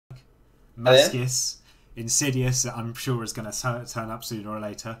Maskis, Insidious, I'm sure is going to turn up sooner or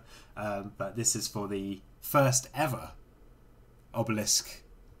later. But this is for the first ever Obelisk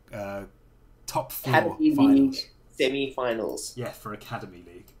top four Academy finals. League semi-finals. Yeah, for Academy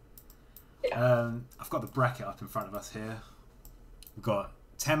League. Yeah. I've got the bracket up in front of us here. We've got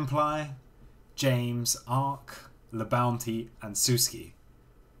Templi, James, Ark, LeBounty, and Suski.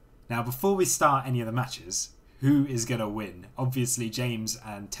 Now, before we start any of the matches, who is going to win? Obviously, James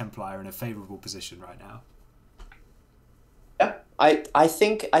and Templi are in a favourable position right now. Yeah, I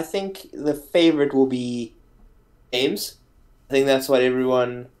think the favorite will be James. I think that's what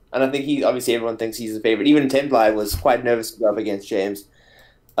everyone, and I think obviously everyone thinks he's the favorite. Even Templi was quite nervous to go up against James.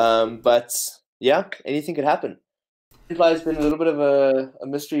 But yeah, anything could happen. Templi's been a little bit of a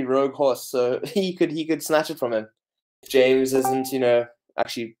mystery rogue horse, so he could snatch it from him if James isn't,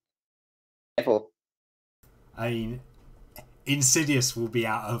 actually careful. I mean, Insidious will be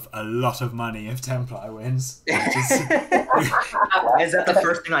out of a lot of money if Templi wins. Is that the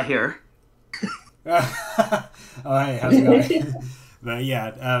first thing I hear? Oh, hey, how's it going? But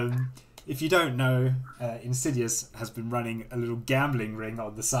yeah, if you don't know, Insidious has been running a little gambling ring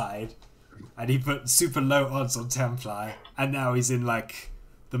on the side, and he put super low odds on Templi, and now he's in like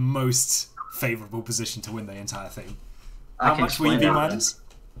the most favourable position to win the entire thing. How much will you be minus?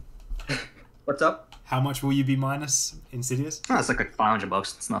 What's up? How much will you be minus, Insidious? Oh, it's like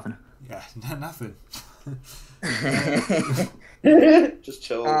 $500. It's nothing. Yeah, nothing. Just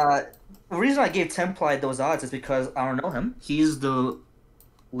chill. The reason I gave Templi those odds is because I don't know him. He's the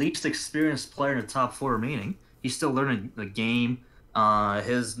least experienced player in the top four remaining. He's still learning the game.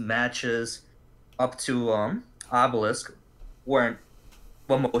 His matches up to Obelisk weren't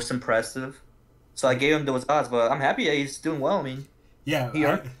the most impressive. So I gave him those odds, but I'm happy that he's doing well. I mean,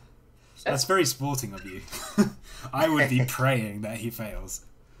 yeah, that's very sporting of you. I would be praying that he fails,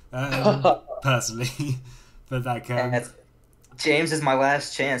 personally. But like, James is my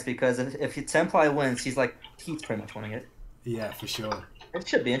last chance because if Templi wins, he's pretty much winning it. Yeah, for sure. It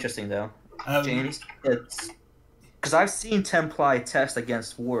should be interesting though, James. It's because I've seen Templi test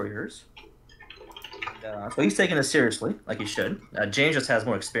against Warriors, so he's taking it seriously, like he should. James just has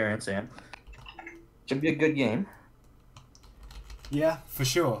more experience, and should be a good game. Yeah, for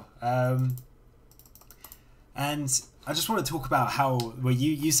sure. And I just want to talk about how, well,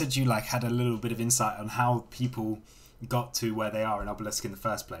 you said you had a little bit of insight on how people got to where they are in Obelisk in the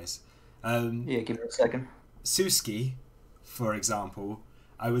first place. Yeah, give me a second. Suski, for example,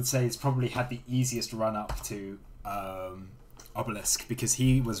 I would say has probably had the easiest run up to Obelisk because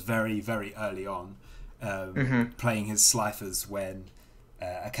he was very, very early on playing his Sliffers when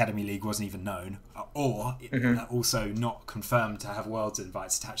Academy League wasn't even known, or also not confirmed to have Worlds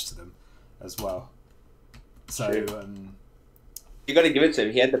invites attached to them as well. So you got to give it to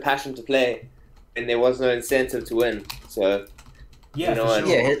him. He had the passion to play, and there was no incentive to win. So yeah, for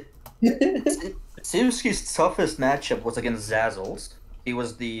sure. Yeah. Suski's toughest matchup was against Zazzles. He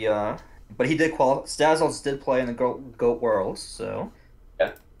was but he did qualify. Zazzles did play in the Goat Worlds, so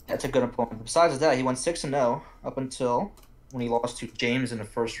yeah, that's a good opponent. Besides that, he went 6-0 up until when he lost to James in the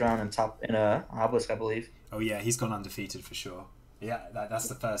first round in Obelisk, I believe. Oh yeah, he's gone undefeated for sure. Yeah, that's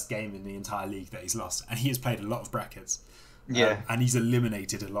the first game in the entire league that he's lost, and he has played a lot of brackets. Yeah, and he's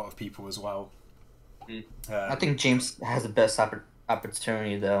eliminated a lot of people as well. I think James has the best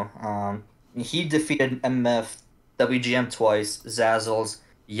opportunity though. He defeated MF, WGM twice, Zazzles,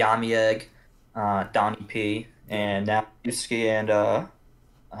 Yamieg, Donnie P, and now Yusuke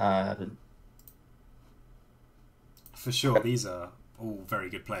and For sure, these are all very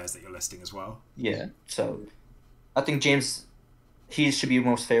good players that you're listing as well. Yeah, so I think James, he should be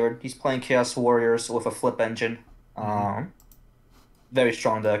most favored. He's playing Chaos Warriors with a flip engine. Very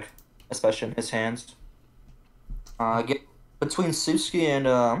strong deck, especially in his hands. Between Suski and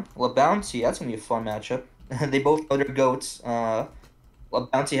LeBounty, that's going to be a fun matchup. They both know their goats.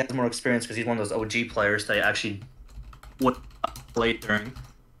 LeBounty has more experience because he's one of those OG players that actually would play during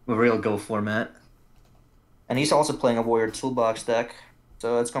the real Go format. And he's also playing a Warrior Toolbox deck,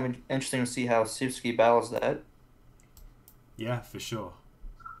 so it's going to be interesting to see how Suski battles that. Yeah, for sure.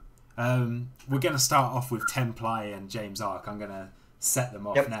 We're going to start off with Templi and James Ark. I'm going to set them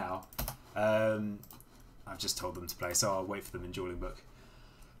off now. I've just told them to play, so I'll wait for them in Dueling Book.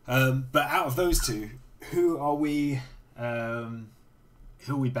 But out of those two, who are we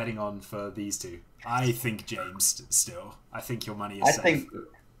betting on for these two? I think James still. I think your money is safe.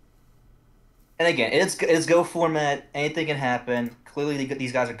 And again, it's Go format. Anything can happen. Clearly,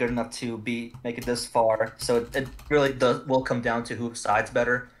 these guys are good enough to make it this far. So it really will come down to who sides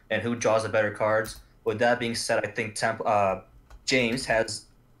better and who draws the better cards. With that being said, I think James has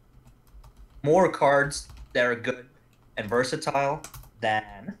more cards that are good and versatile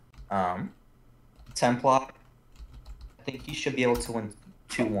than Templar. I think he should be able to win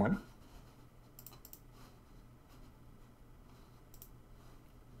 2-1.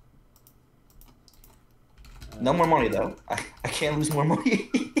 No more money, though. I can't lose more money.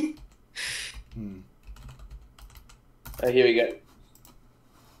 Here we go.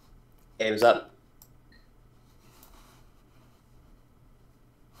 Game's up.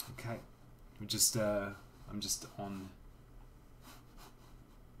 Okay. I'm just on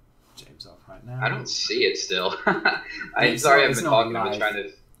James up right now. I don't see it still. I'm sorry I've been talking. I've been trying to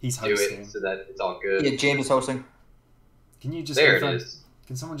do it so that it's all good. Yeah, James is hosting. Can you just there confirm, it is.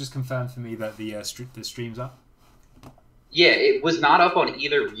 Can someone just confirm for me that the stream's up? Yeah, it was not up on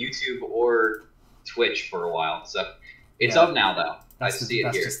either YouTube or Twitch for a while, so it's up now though. I see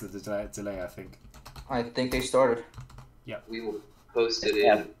it here. That's just the delay, I think. I think they started. Yeah. We will post it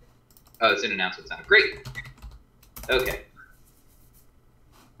in. Oh, it's in announcements now. Great. Okay.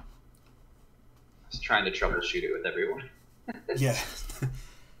 I was trying to troubleshoot it with everyone. Yeah.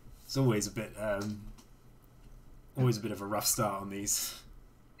 It's always a bit of a rough start on these.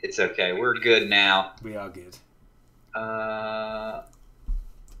 It's okay. We're good now. We are good.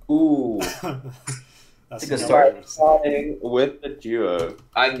 Ooh. That's a good start. Starting with the duo.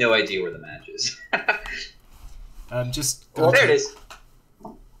 I have no idea where the match is. Just there it is.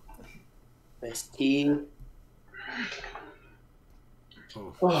 Best team.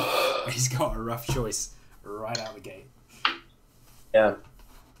 Oh. He's got a rough choice right out the gate. Yeah.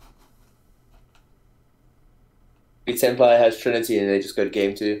 Big Templar has Trinity and they just go to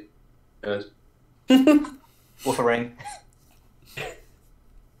game 2. With a ring.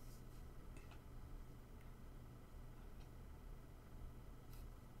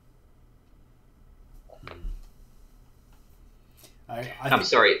 I'm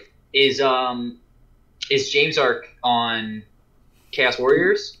sorry. Is James Arc on Chaos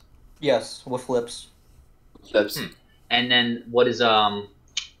Warriors? Yes, with flips. Flips. And then what is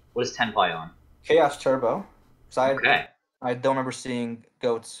Tenpai on? Chaos Turbo. Okay. I don't remember seeing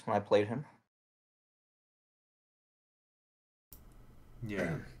goats when I played him.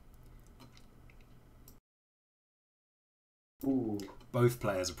 Yeah. Ooh. Both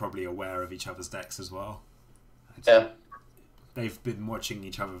players are probably aware of each other's decks as well. Yeah. They've been watching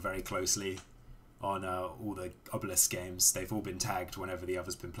each other very closely on all the Obelisk games. They've all been tagged whenever the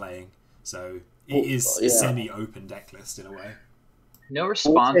other's been playing. So it is a semi-open deck list in a way. No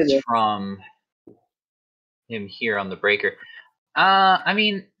response from him here on the breaker. I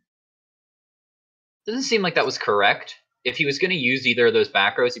mean, doesn't seem like that was correct. If he was going to use either of those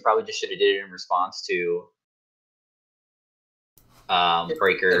back rows, he probably just should have did it in response to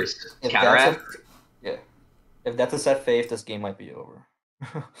breakers counteract. If that's a set fave, this game might be over.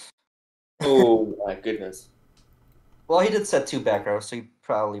 Oh my goodness. Well, he did set 2 back rows, so he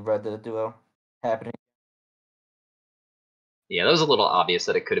probably read the duo happening. Yeah, that was a little obvious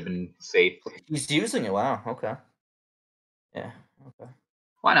that it could have been safe. He's using it. Wow. Okay. Yeah. Okay.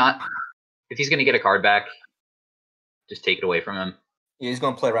 Why not? If he's going to get a card back, just take it away from him. Yeah, he's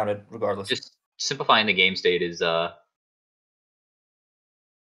going to play around it regardless. Just simplifying the game state is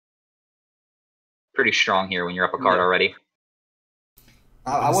pretty strong here when you're up a card already.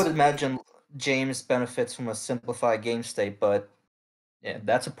 I would imagine James benefits from a simplified game state, but yeah,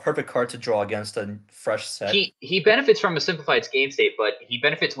 that's a perfect card to draw against a fresh set. He benefits from a simplified game state, but he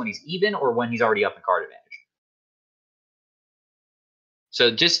benefits when he's even or when he's already up in card advantage.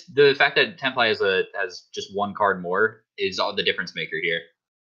 So just the fact that Templar has just 1 card more is all the difference maker here.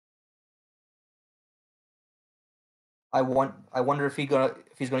 I wonder if he's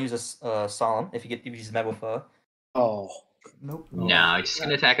gonna use a Solemn if he uses Megalfa. Oh. Nope. No, he's just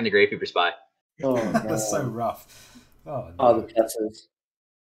gonna attack in the Gravekeeper spy. Oh, no. That's so rough. Oh, no. Oh, the cutters.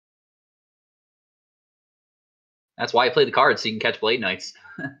 That's why I play the cards so you can catch Blade Knights.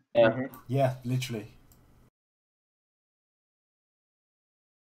 Yeah. Yeah, literally.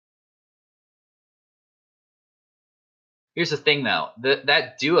 Here's the thing, though.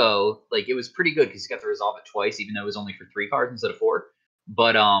 That duo, like, it was pretty good because he got to resolve it twice, even though it was only for 3 cards instead of 4.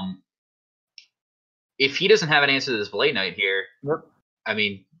 But if he doesn't have an answer to this Blade Knight here, I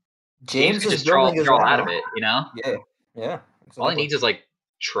mean, James can just draw out of it, you know? Yeah, yeah. Exactly. All he needs is, like,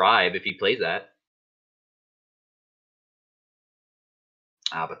 Tribe if he plays that.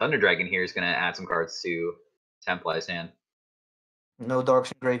 But Thunder Dragon here is going to add some cards to Templai's hand. No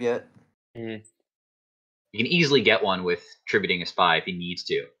Darks in grave yet. Mm-hmm. You can easily get one with Tributing a Spy if he needs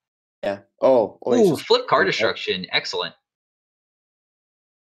to. Yeah. Oh. Ooh, flip card destruction. Excellent.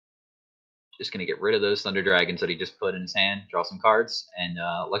 Just going to get rid of those Thunder Dragons that he just put in his hand, draw some cards, and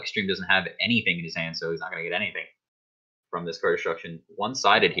Lucky Stream doesn't have anything in his hand, so he's not going to get anything from this card destruction.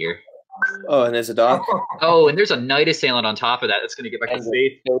 One-sided here. Oh, and there's a dark. Oh, and there's a Night Assailant on top of that. That's going to get back to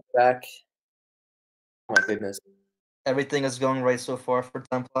Faith. Back. Oh my goodness. Everything is going right so far for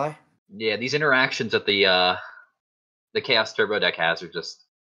Templi. Yeah, these interactions that the Chaos Turbo deck has are just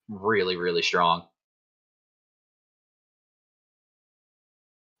really, really strong.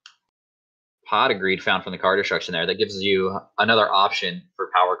 Pot of Greed found from the card destruction there. That gives you another option for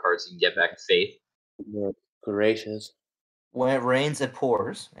power cards you can get back to Faith. Gracious. When it rains, it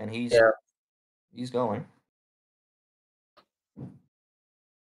pours, and he's going.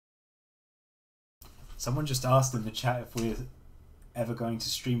 Someone just asked in the chat if we're ever going to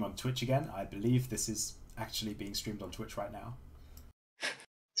stream on Twitch again. I believe this is actually being streamed on Twitch right now.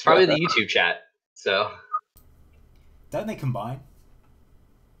 It's probably the YouTube chat, so... Don't they combine?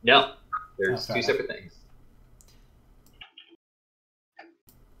 No. There's two separate things.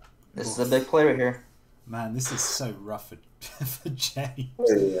 This is a big player here. Man, this is so rough for James.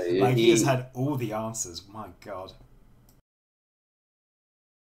 Like, he has had all the answers. My God.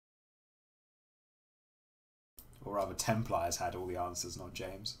 Or rather, Templar has had all the answers, not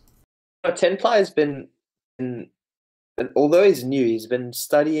James. Templar has been, although he's new, he's been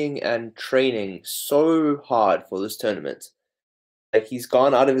studying and training so hard for this tournament. Like, he's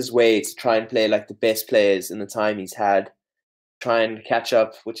gone out of his way to try and play like the best players in the time he's had, try and catch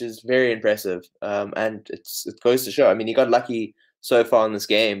up, which is very impressive. And it goes to show. I mean, he got lucky so far in this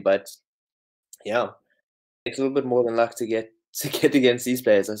game, but yeah, it's a little bit more than luck to get against these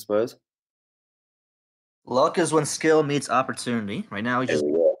players, I suppose. Luck is when skill meets opportunity. Right now, he's just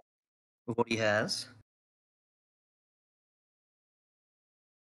with what he has.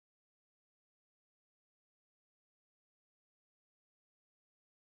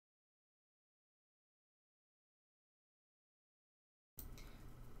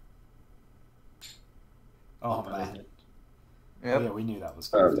 Oh, man. Yep. Oh, yeah, we knew that was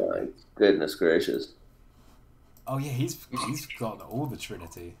Oh good. my goodness gracious. Oh, yeah, he's got all the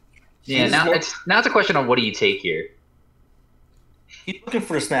Trinity. Yeah, now it's a question on what do you take here. He's looking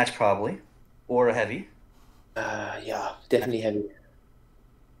for a snatch, probably. Or a heavy. Yeah, definitely heavy.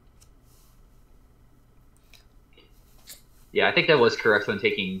 Yeah, I think that was correct when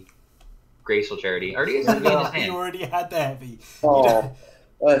taking Graceful Charity. Already has something in his He hand. already had the heavy. Oh,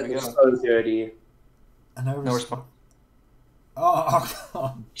 that's so dirty. No response. Oh,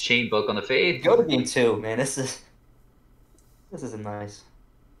 God. Chain Book on the Fade. Go to game 2, man. This isn't nice.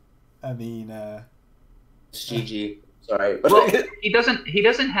 I mean, It's GG. Sorry. Well, he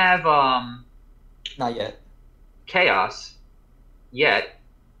doesn't have Not yet. Chaos yet,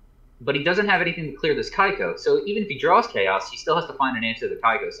 but he doesn't have anything to clear this Kaiko. So even if he draws Chaos, he still has to find an answer to the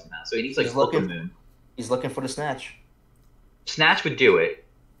Kaiko somehow. So he needs like Flip the Moon. He's looking for the snatch. Snatch would do it.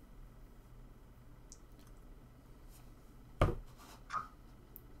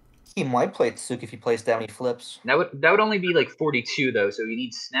 He might play Tsuki if he plays down. He flips. That would only be like 42 though. So he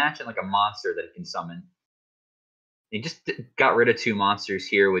needs Snatch and like a monster that he can summon. He just got rid of 2 monsters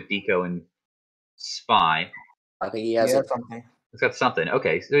here with Deco and Spy. I think he has something. He's got something.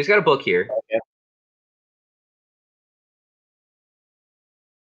 Okay, so he's got a book here. Okay.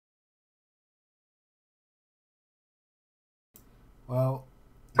 well...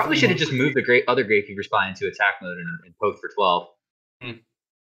 Probably should have just moved the other Gravekeeper Spy into attack mode and poke for 12.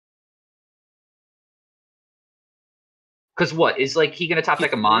 Because what is like he gonna top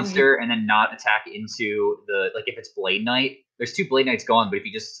deck a monster and then not attack into the if it's Blade Knight? There's 2 Blade Knights gone, but if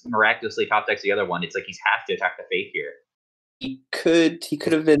he just miraculously top decks the other one, it's like he's have to attack the Faith here. He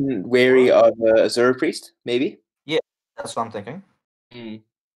could have been wary of Azura Priest, maybe. Yeah, that's what I'm thinking.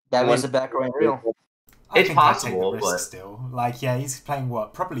 That was the back row real. It's I possible, take the risk but still, like, yeah, he's playing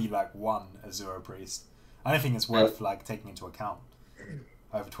what? Probably like 1 Azura Priest. I don't think it's worth like taking into account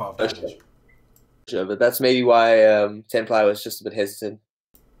over 12 damage. Sure, but that's maybe why Templar was just a bit hesitant.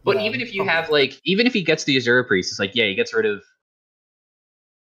 But Yeah, even if you probably. have even if he gets the Azura Priest, it's like he gets rid of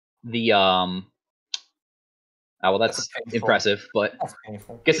the oh well that's impressive, but That's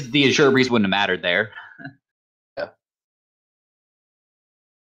painful. I guess the Azura Priest wouldn't have mattered there. Yeah.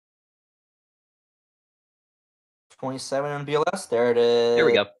 27 on BLS. There it is. There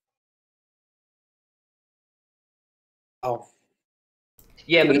we go. Oh.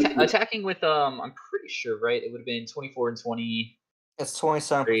 Yeah, but attacking with I'm pretty sure, right? It would have been 24 and 20. It's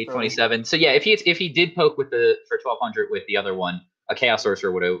 27. 27. So yeah, if he did poke with for 1200 with the other one, a Chaos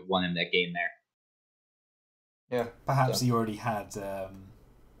Sorcerer would have won him that game there. Yeah. Perhaps he already had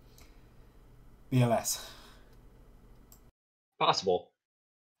BLS. Possible.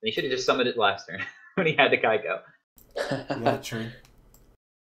 He should have just summoned it last turn when he had the Kaiko. Yeah, true.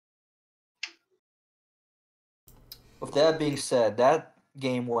 With that being said, that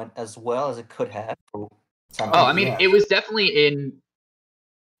game went as well as it could have. I mean, yeah. it was definitely in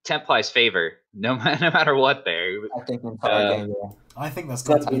Templai's favor, no matter what. There, I think the entire game. Yeah. I think that's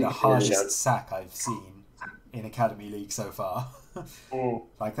got to be the hardest sack I've seen in Academy League so far.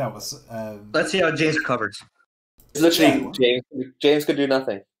 Like that was. Let's see how James recovers. It's literally James could do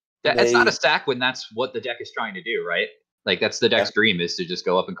nothing. It's not a sack when that's what the deck is trying to do, right? Like that's the deck's dream is to just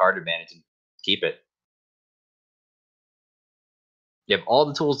go up in card advantage and keep it. You have all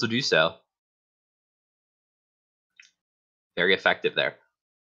the tools to do so. Very effective there.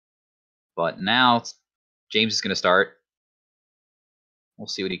 But now James is going to start. We'll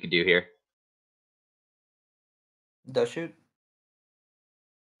see what he can do here. Does shoot.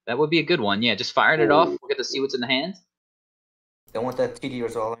 That would be a good one. Yeah, just firing it off. We'll get to see what's in the hand. Don't want that TD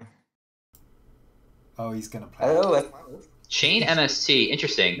resolving. Oh, he's going to play. Oh, Chain MST.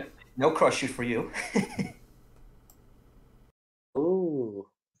 Interesting. No crush shoot for you. Ooh.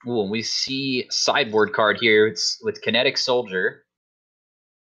 Ooh, and we see sideboard card here. It's with Kinetic Soldier.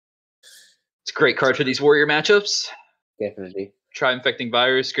 It's a great card for these warrior matchups. Definitely. Try Infecting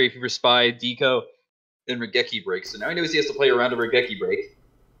Virus, Grave Fever Spy, Deco, and Regeki Break. So now he knows he has to play around a Regeki Break.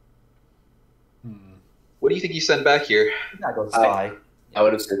 What do you think you send back here? I go Spy. I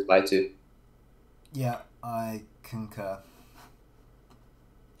would have said Spy too. Yeah, I concur.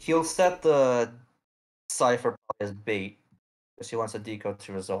 He'll set the Cypher as bait because he wants a Deco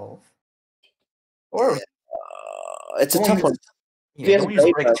to resolve. Or it's a tough one. Yeah, don't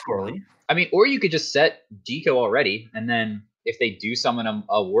use break too early. I mean, or you could just set Deco already, and then if they do summon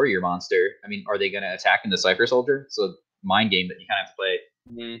a warrior monster, I mean, are they going to attack in the Cypher Soldier? So mind game that you kind of have to play.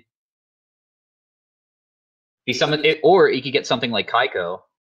 Mm-hmm. He summoned it, or he could get something like Kaiko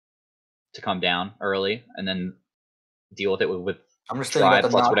to come down early, and then deal with it with I'm just Drive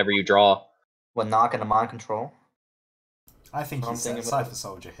plus whatever you draw. What knock and the mind control? I think he's a Cypher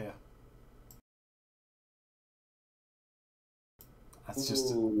Soldier here. That's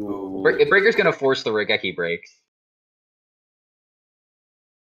just. Breaker's going to force the Regeki Break.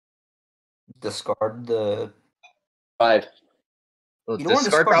 Discard the 5. Well, you don't want to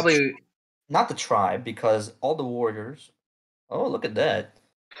discard probably. Not the tribe, because all the warriors. Oh, look at that!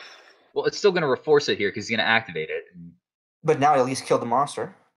 Well, it's still going to force it here because he's going to activate it. But now he at least killed the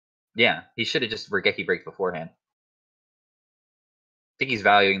monster. Yeah, he should have just Regeki Break beforehand. I think he's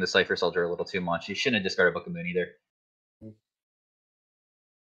valuing the Cypher Soldier a little too much. He shouldn't have discarded Book of Moon either.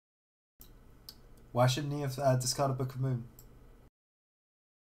 Why shouldn't he have discarded Book of Moon?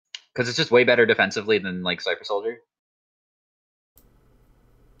 Because it's just way better defensively than like Cypher Soldier.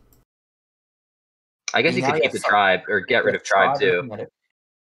 I guess he could keep the tribe or get rid of tribe too.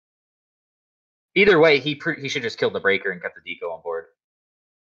 Either way, he should just kill the breaker and kept the deco on board.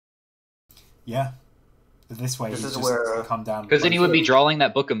 Yeah. But this way, this he's is just where come down. Because then he would be drawing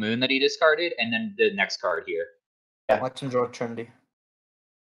that Book of Moon that he discarded, and then the next card here. Yeah. Watch him draw Trinity.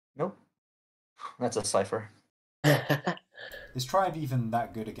 Nope. That's a Cypher. Is Tribe even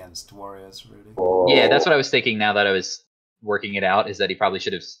that good against warriors, really? Oh. Yeah, that's what I was thinking now that I was working it out, is that he probably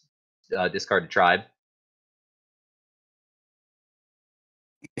should have discarded Tribe.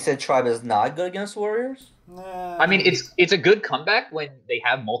 You said Tribe is not good against warriors? Nah. I mean, it's a good comeback when they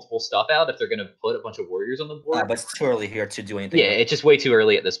have multiple stuff out if they're going to put a bunch of warriors on the board. But it's too early here to do anything. Yeah, it's just way too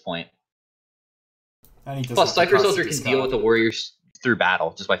early at this point. Plus, Cypher Soldier can deal with the warriors through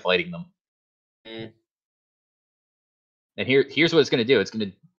battle just by fighting them. Mm. And here's what it's going to do. It's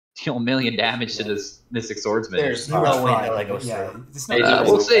going to deal 1 million damage to this Mystic Swordsman. There's no way that goes through.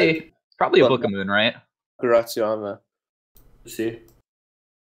 We'll see. It's probably a Book of Moon, right? Garatsuyama. See.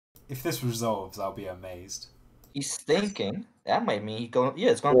 If this resolves, I'll be amazed. He's thinking. That might mean he's going. Yeah,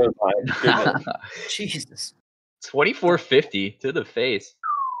 it's going to be. Jesus. 2450 to the face.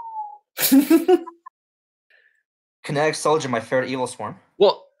 Kinetic Soldier, my favorite Evil Swarm.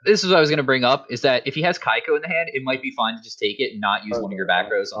 Well, this is what I was going to bring up, is that if he has Kaiko in the hand, it might be fine to just take it and not use one of your back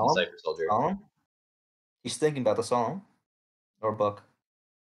rows on the Cypher Soldier. He's thinking about the Solemn. Or Book.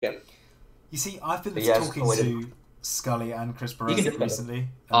 Yeah. You see, I've been talking to Scully and Chris Borovic recently.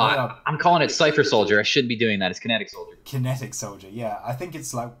 I'm calling it Cypher Soldier. I shouldn't be doing that. It's Kinetic Soldier. Kinetic Soldier, yeah. I think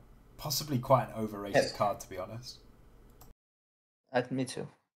it's like possibly quite an overrated card, to be honest. Me too.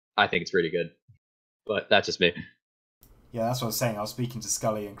 I think it's pretty good. But that's just me. Yeah, that's what I was saying. I was speaking to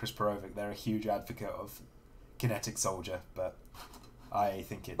Scully and Chris Borovic. They're a huge advocate of Kinetic Soldier, but I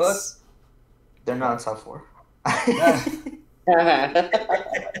think it's... But they're not in top 4. Yeah.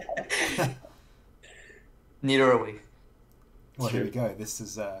 Neither are we. Well, here we go. This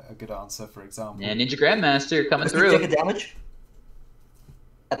is a good answer, for example. And Ninja Grandmaster coming Does through. he take a damage?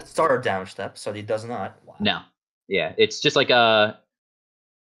 At the start of damage step, so he does not. Wow. No. Yeah, it's just like a...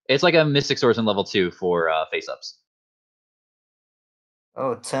 It's like a Mystic Swordsman level 2 for face-ups.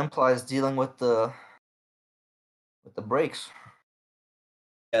 Oh, Templar is dealing with the breaks.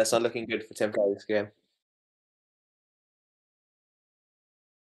 Yeah, it's not looking good for Templar this game.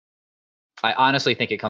 I honestly think it comes